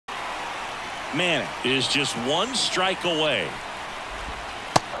Manning is just one strike away.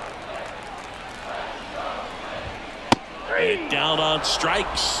 And down on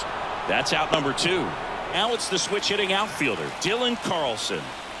strikes. That's out number 2. Now it's the switch hitting outfielder, Dylan Carlson.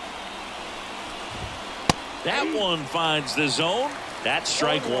 That one finds the zone. That's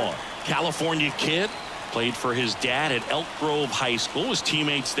strike 1. California kid, played for his dad at Elk Grove High School. His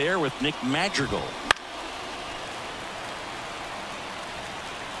teammates there with Nick Madrigal.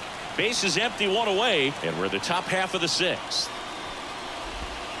 Base is empty, 1 away, and we're the top half of the 6th.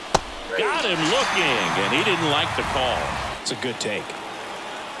 Got him looking, and he didn't like the call. It's a good take.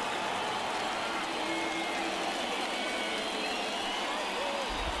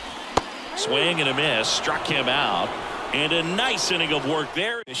 Swing and a miss, struck him out, and a nice inning of work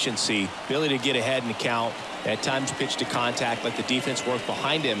there. Efficiency, ability to get ahead in the count, at times pitch to contact, let the defense work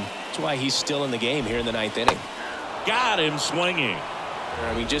behind him. That's why he's still in the game here in the 9th inning. Got him swinging.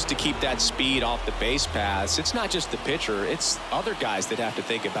 I mean, just to keep that speed off the base paths, it's not just the pitcher, it's other guys that have to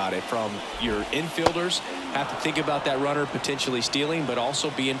think about it. From your infielders, have to think about that runner potentially stealing, but also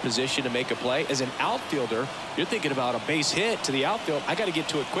be in position to make a play. As an outfielder, you're thinking about a base hit to the outfield. I got to get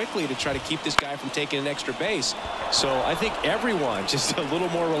to it quickly to try to keep this guy from taking an extra base. So I think everyone just a little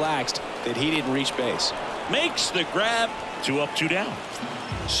more relaxed that he didn't reach base. Makes the grab. 2 up, 2 down.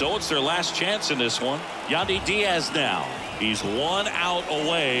 So it's their last chance in this one. Yandy Diaz now. He's 1 out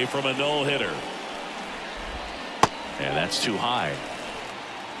away from a no-hitter. And that's too high.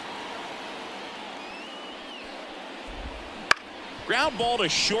 Ground ball to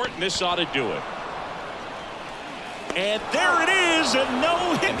short, and this ought to do it. And there it is, a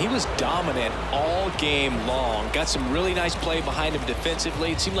no-hit. And he was dominant all game long. Got some really nice play behind him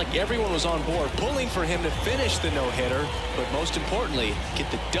defensively. It seemed like everyone was on board, pulling for him to finish the no-hitter, but most importantly,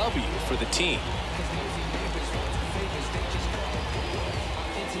 get the W for the team.